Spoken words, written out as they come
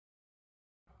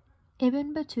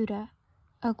Ibn Battuta,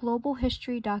 a global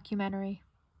history documentary.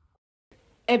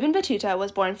 Ibn Battuta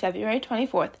was born February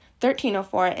 24,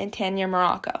 1304, in Tangier,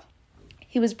 Morocco.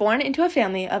 He was born into a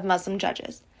family of Muslim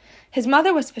judges. His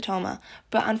mother was Fatoma,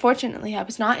 but unfortunately I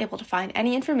was not able to find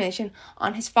any information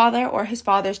on his father or his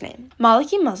father's name.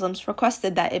 Maliki Muslims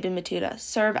requested that Ibn Battuta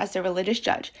serve as their religious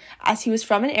judge, as he was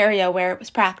from an area where it was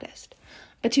practiced.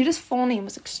 Battuta's full name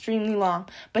was extremely long,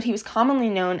 but he was commonly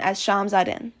known as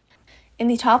Shamsuddin. In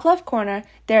the top left corner,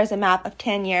 there is a map of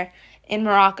Tangier in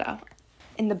Morocco.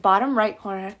 In the bottom right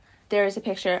corner, there is a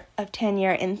picture of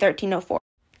Tangier in 1304.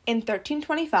 In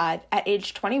 1325, at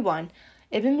age 21,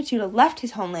 Ibn Battuta left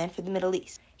his homeland for the Middle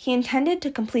East. He intended to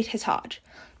complete his Hajj,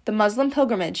 the Muslim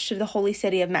pilgrimage to the holy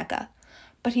city of Mecca,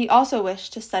 but he also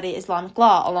wished to study Islamic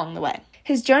law along the way.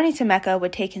 His journey to Mecca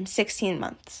would take him 16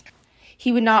 months.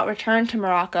 He would not return to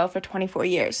Morocco for 24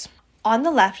 years. On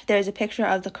the left, there is a picture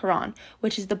of the Quran,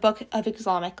 which is the book of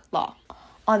Islamic law.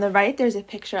 On the right, there is a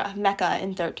picture of Mecca in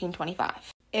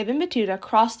 1325. Ibn Battuta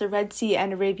crossed the Red Sea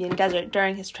and Arabian Desert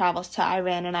during his travels to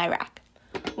Iran and Iraq.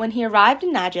 When he arrived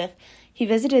in Najaf, he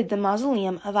visited the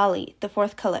mausoleum of Ali, the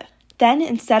fourth caliph. Then,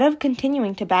 instead of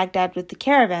continuing to Baghdad with the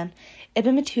caravan,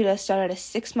 Ibn Battuta started a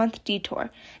 6-month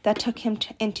detour that took him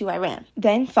into Iran,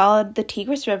 then followed the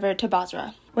Tigris River to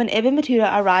Basra. When Ibn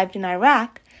Battuta arrived in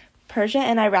Iraq, Persia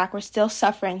and Iraq were still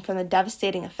suffering from the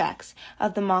devastating effects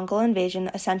of the Mongol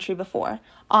invasion a century before.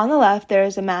 On the left, there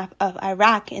is a map of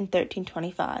Iraq in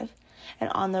 1325, and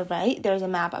on the right, there is a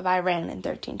map of Iran in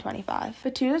 1325.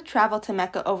 Battuta traveled to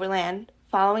Mecca overland,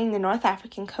 following the North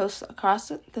African coast across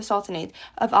the sultanates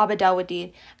of Abd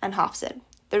al-Wadid and Hafsid.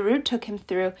 The route took him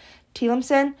through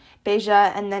Tlemcen,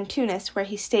 Beja, and then Tunis, where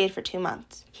he stayed for 2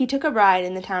 months. He took a bride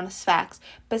in the town of Sfax,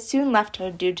 but soon left her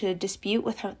due to a dispute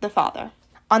with the father.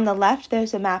 On the left,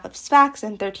 there's a map of Sfax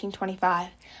in 1325,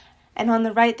 and on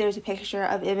the right, there's a picture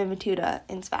of Ibn Battuta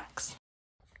in Sfax.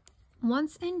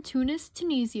 Once in Tunis,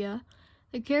 Tunisia,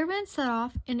 the caravan set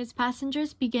off and its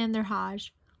passengers began their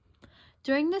Hajj.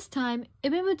 During this time,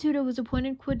 Ibn Battuta was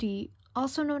appointed Qadi,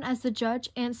 also known as the judge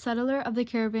and settler of the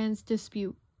caravan's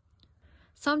dispute.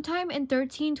 Sometime in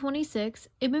 1326,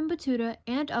 Ibn Battuta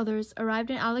and others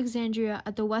arrived in Alexandria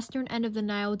at the western end of the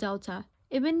Nile Delta.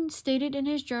 Ibn stated in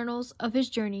his journals of his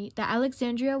journey that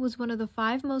Alexandria was one of the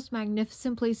 5 most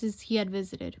magnificent places he had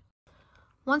visited.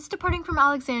 Once departing from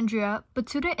Alexandria,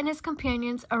 Battuta and his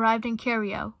companions arrived in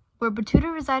Cairo, where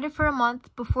Battuta resided for a month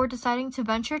before deciding to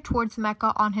venture towards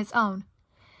Mecca on his own.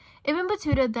 Ibn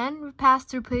Battuta then passed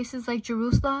through places like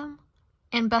Jerusalem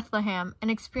and Bethlehem and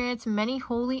experienced many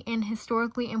holy and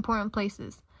historically important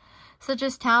places, such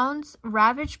as towns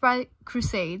ravaged by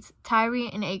crusades, Tyre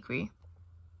and Acre.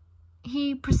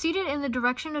 He proceeded in the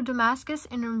direction of Damascus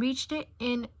and reached it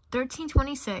in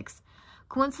 1326,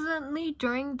 coincidentally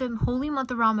during the holy month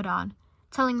of Ramadan,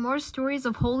 telling more stories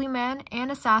of holy men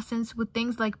and assassins with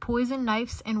things like poison,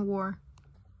 knives, and war.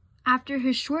 After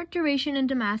his short duration in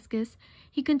Damascus,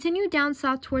 he continued down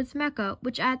south towards Mecca,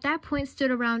 which at that point stood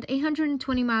around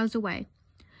 820 miles away.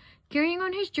 Carrying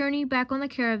on his journey back on the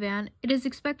caravan, it is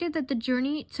expected that the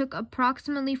journey took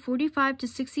approximately 45 to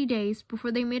 60 days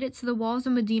before they made it to the walls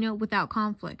of Medina without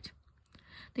conflict.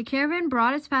 The caravan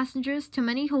brought its passengers to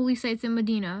many holy sites in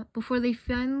Medina before they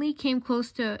finally came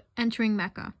close to entering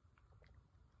Mecca.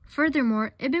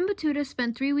 Furthermore, Ibn Battuta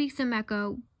spent 3 weeks in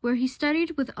Mecca, where he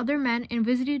studied with other men and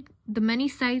visited the many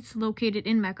sites located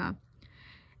in Mecca.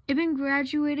 Ibn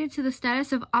graduated to the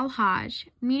status of al-Hajj,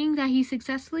 meaning that he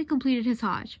successfully completed his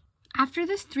Hajj. After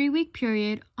this 3-week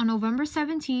period, on November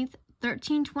 17,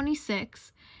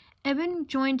 1326, Ibn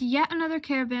joined yet another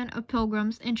caravan of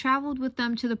pilgrims and traveled with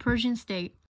them to the Persian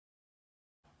state.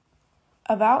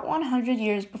 About 100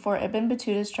 years before Ibn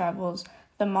Battuta's travels,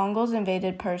 the Mongols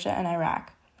invaded Persia and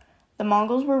Iraq. The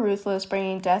Mongols were ruthless,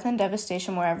 bringing death and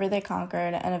devastation wherever they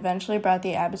conquered, and eventually brought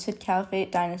the Abbasid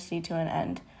Caliphate dynasty to an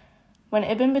end. When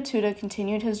Ibn Battuta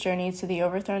continued his journey to the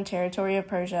overthrown territory of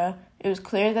Persia, it was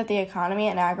clear that the economy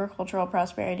and agricultural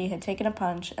prosperity had taken a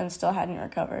punch and still hadn't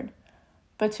recovered.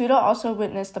 Battuta also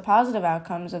witnessed the positive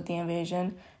outcomes of the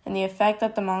invasion and the effect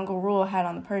that the Mongol rule had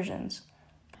on the Persians.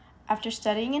 After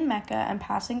studying in Mecca and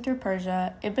passing through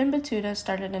Persia, Ibn Battuta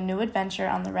started a new adventure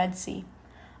on the Red Sea.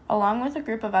 Along with a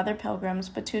group of other pilgrims,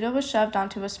 Battuta was shoved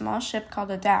onto a small ship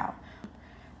called a dhow.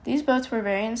 These boats were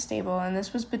very unstable, and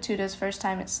this was Battuta's first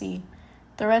time at sea.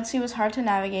 The Red Sea was hard to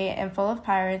navigate and full of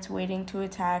pirates waiting to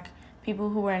attack people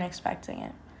who weren't expecting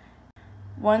it.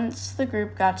 Once the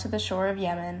group got to the shore of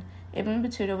Yemen, Ibn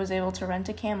Battuta was able to rent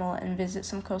a camel and visit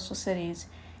some coastal cities.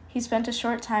 He spent a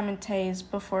short time in Taiz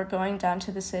before going down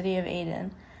to the city of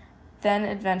Aden, then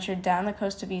adventured down the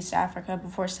coast of East Africa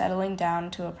before settling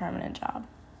down to a permanent job.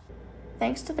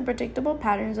 Thanks to the predictable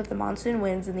patterns of the monsoon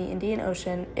winds in the Indian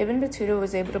Ocean, Ibn Battuta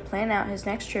was able to plan out his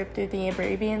next trip through the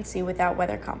Arabian Sea without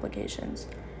weather complications.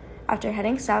 After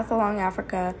heading south along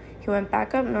Africa, he went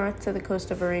back up north to the coast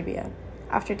of Arabia.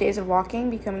 After days of walking,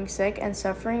 becoming sick, and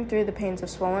suffering through the pains of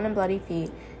swollen and bloody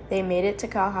feet, they made it to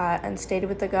Kalhat and stayed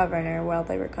with the governor while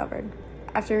they recovered.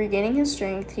 After regaining his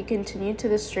strength, he continued to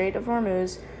the Strait of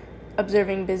Hormuz,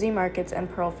 observing busy markets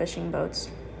and pearl fishing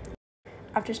boats.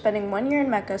 After spending 1 year in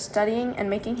Mecca studying and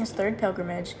making his third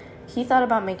pilgrimage, he thought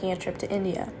about making a trip to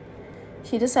India.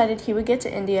 He decided he would get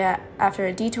to India after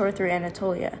a detour through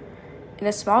Anatolia. In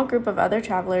a small group of other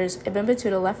travelers, Ibn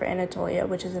Battuta left for Anatolia,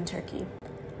 which is in Turkey.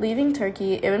 Leaving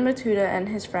Turkey, Ibn Battuta and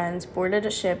his friends boarded a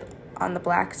ship on the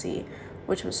Black Sea,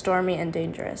 which was stormy and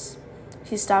dangerous.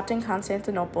 He stopped in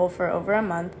Constantinople for over a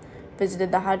month,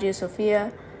 visited the Hagia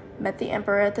Sophia, met the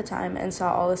emperor at the time, and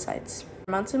saw all the sights.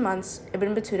 For months and months,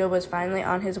 Ibn Battuta was finally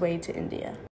on his way to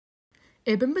India.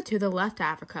 Ibn Battuta left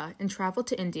Africa and traveled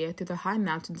to India through the high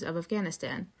mountains of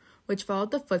Afghanistan, which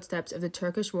followed the footsteps of the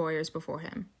Turkish warriors before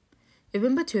him.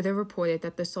 Ibn Battuta reported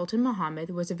that the Sultan Muhammad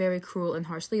was a very cruel and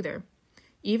harsh leader.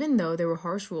 Even though there were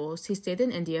harsh rules, he stayed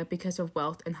in India because of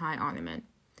wealth and high ornament.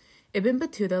 Ibn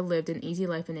Battuta lived an easy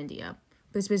life in India,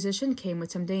 but his position came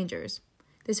with some dangers.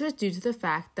 This was due to the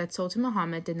fact that Sultan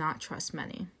Muhammad did not trust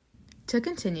many. To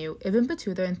continue, Ibn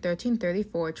Battuta in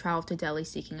 1334 traveled to Delhi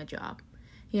seeking a job.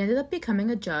 He ended up becoming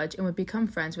a judge and would become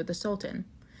friends with the Sultan.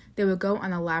 They would go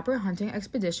on elaborate hunting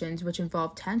expeditions which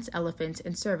involved tents, elephants,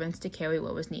 and servants to carry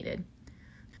what was needed.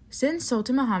 Since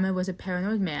Sultan Muhammad was a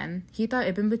paranoid man, he thought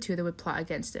Ibn Battuta would plot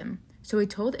against him, so he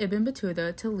told Ibn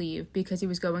Battuta to leave because he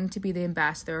was going to be the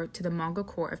ambassador to the Mongol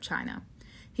court of China.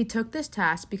 He took this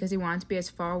task because he wanted to be as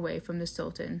far away from the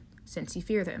Sultan, since he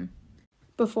feared him.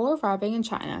 Before arriving in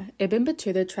China, Ibn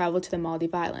Battuta traveled to the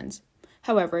Maldive Islands.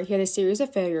 However, he had a series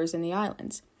of failures in the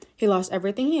islands. He lost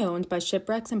everything he owned by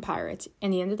shipwrecks and pirates,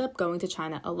 and he ended up going to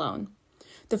China alone.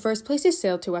 The first place he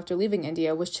sailed to after leaving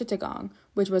India was Chittagong,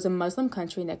 which was a Muslim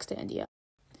country next to India.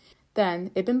 Then,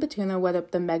 Ibn Battuta went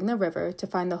up the Meghna River to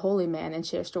find the holy man and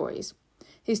share stories.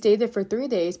 He stayed there for 3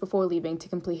 days before leaving to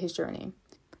complete his journey.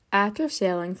 After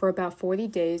sailing for about 40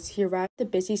 days, he arrived at the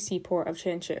busy seaport of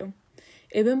Chanshu.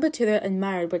 Ibn Battuta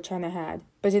admired what China had,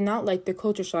 but did not like the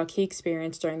culture shock he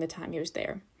experienced during the time he was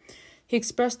there. He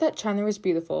expressed that China was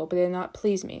beautiful, but it did not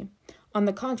please me. On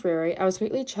the contrary, I was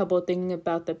greatly troubled thinking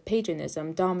about the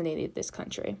paganism dominating this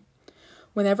country.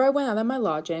 Whenever I went out of my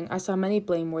lodging, I saw many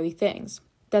blameworthy things.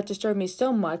 That disturbed me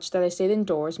so much that I stayed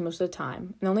indoors most of the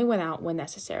time and only went out when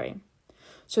necessary.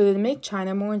 So to make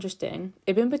China more interesting,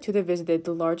 Ibn Battuta visited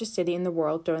the largest city in the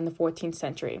world during the 14th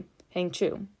century,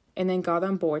 Hangzhou, and then got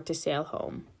on board to sail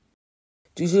home.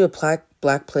 Due to the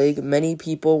Black Plague, many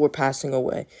people were passing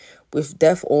away. With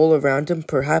death all around him,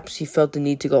 perhaps he felt the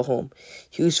need to go home.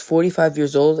 He was 45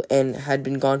 years old and had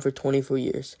been gone for 24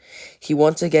 years. He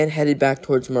once again headed back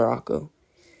towards Morocco.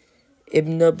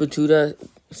 Ibn Battuta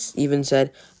even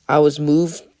said, "I was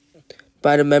moved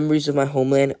by the memories of my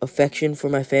homeland, affection for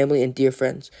my family and dear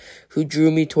friends, who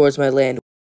drew me towards my land."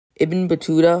 Ibn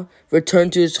Battuta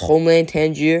returned to his homeland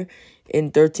Tangier in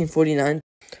 1349.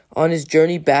 On his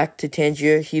journey back to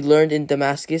Tangier, he learned in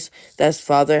Damascus that his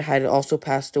father had also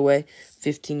passed away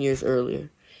 15 years earlier.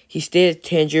 He stayed at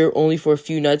Tangier only for a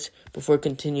few nights before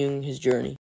continuing his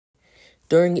journey.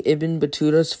 During Ibn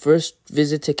Battuta's first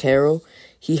visit to Cairo,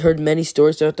 he heard many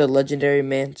stories about the legendary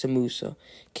Mansa Musa,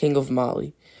 king of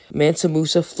Mali. Mansa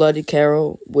Musa flooded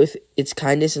Cairo with its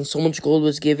kindness, and so much gold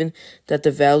was given that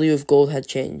the value of gold had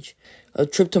changed. A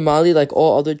trip to Mali, like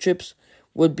all other trips,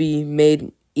 would be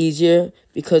made easier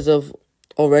because of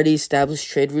already established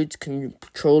trade routes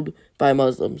controlled by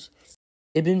Muslims.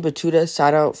 Ibn Battuta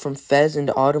set out from Fez in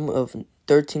the autumn of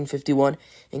 1351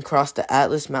 and crossed the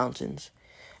Atlas Mountains.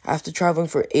 After traveling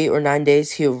for 8 or 9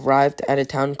 days, he arrived at a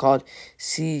town called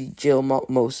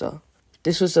Sijilmosa.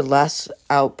 This was the last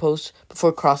outpost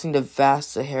before crossing the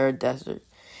vast Sahara Desert,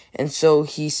 and so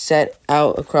he set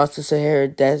out across the Sahara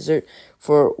Desert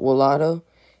for Walata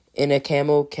in a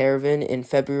camel caravan in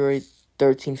February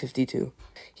 1352.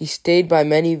 He stayed by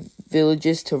many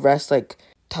villages to rest like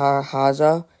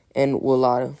Tahaza and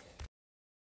Walata.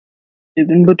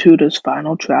 Ibn Battuta's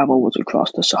final travel was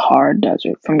across the Sahara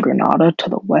Desert from Grenada to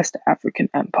the West African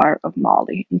Empire of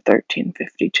Mali in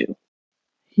 1352.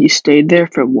 He stayed there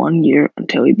for 1 year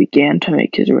until he began to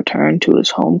make his return to his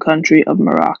home country of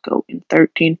Morocco in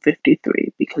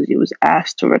 1353 because he was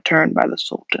asked to return by the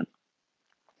Sultan.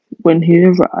 When he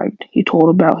arrived, he told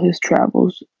about his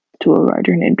travels to a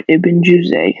writer named Ibn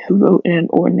Juzay, who wrote in an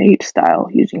ornate style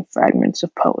using fragments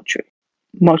of poetry.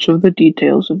 Much of the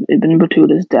details of Ibn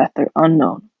Battuta's death are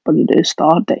unknown, but but it is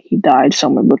thought that he died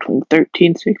somewhere between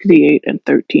 1368 and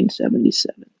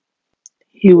 1377.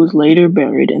 He was later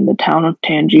buried in the town of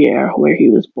Tangier, where he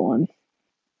was born.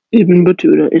 Ibn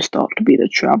Battuta is thought to be the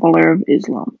traveler of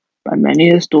Islam by many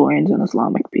historians and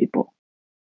Islamic people.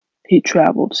 He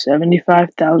traveled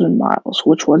 75,000 miles,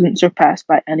 which wasn't surpassed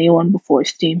by anyone before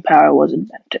steam power was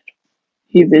invented.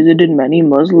 He visited many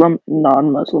Muslim and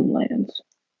non-Muslim lands.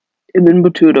 Ibn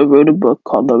Battuta wrote a book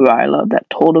called the Rila that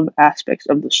told of aspects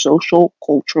of the social,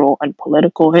 cultural, and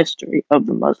political history of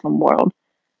the Muslim world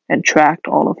and tracked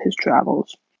all of his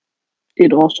travels.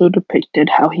 It also depicted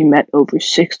how he met over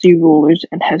 60 rulers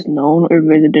and has known or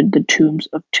visited the tombs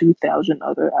of 2,000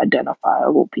 other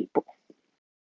identifiable people.